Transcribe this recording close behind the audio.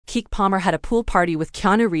Keke Palmer had a pool party with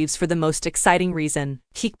Keanu Reeves for the most exciting reason.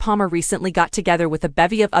 Keke Palmer recently got together with a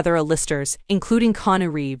bevy of other A-listers, including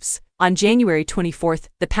Keanu Reeves. On January 24th,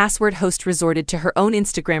 the Password host resorted to her own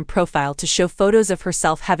Instagram profile to show photos of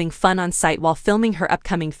herself having fun on site while filming her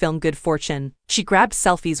upcoming film Good Fortune. She grabbed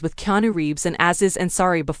selfies with Keanu Reeves and Aziz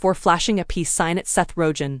Ansari before flashing a peace sign at Seth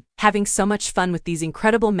Rogen. Having so much fun with these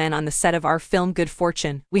incredible men on the set of our film Good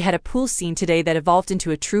Fortune, we had a pool scene today that evolved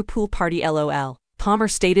into a true pool party LOL. Palmer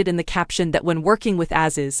stated in the caption that when working with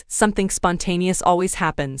Aziz, something spontaneous always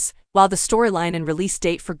happens. While the storyline and release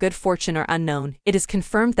date for Good Fortune are unknown, it is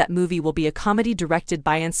confirmed that movie will be a comedy directed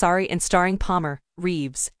by Ansari and starring Palmer,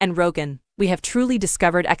 Reeves, and Rogen. We have truly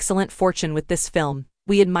discovered excellent fortune with this film.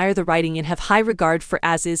 We admire the writing and have high regard for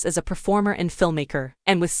Aziz as a performer and filmmaker.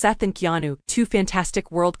 And with Seth and Keanu, two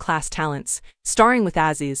fantastic world-class talents, starring with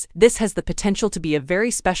Aziz, this has the potential to be a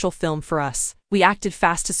very special film for us. We acted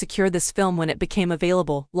fast to secure this film when it became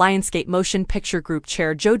available, Lionsgate Motion Picture Group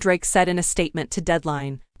Chair Joe Drake said in a statement to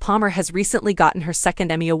Deadline. Palmer has recently gotten her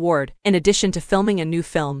second Emmy Award, in addition to filming a new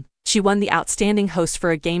film. She won the Outstanding Host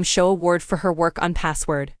for a Game Show award for her work on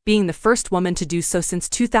Password, being the first woman to do so since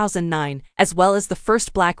 2009, as well as the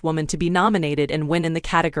first Black woman to be nominated and win in the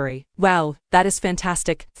category. Wow, that is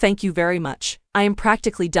fantastic, thank you very much. I am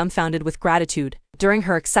practically dumbfounded with gratitude. During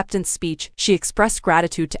her acceptance speech, she expressed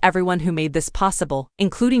gratitude to everyone who made this possible,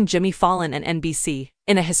 including Jimmy Fallon and NBC.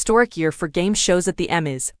 In a historic year for game shows at the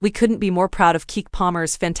Emmys, we couldn't be more proud of Keke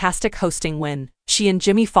Palmer's fantastic hosting win. She and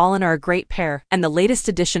Jimmy Fallon are a great pair, and the latest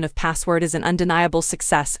edition of Password is an undeniable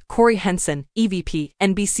success, Corey Henson, EVP,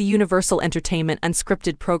 NBC Universal Entertainment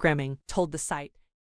Unscripted Programming, told the site.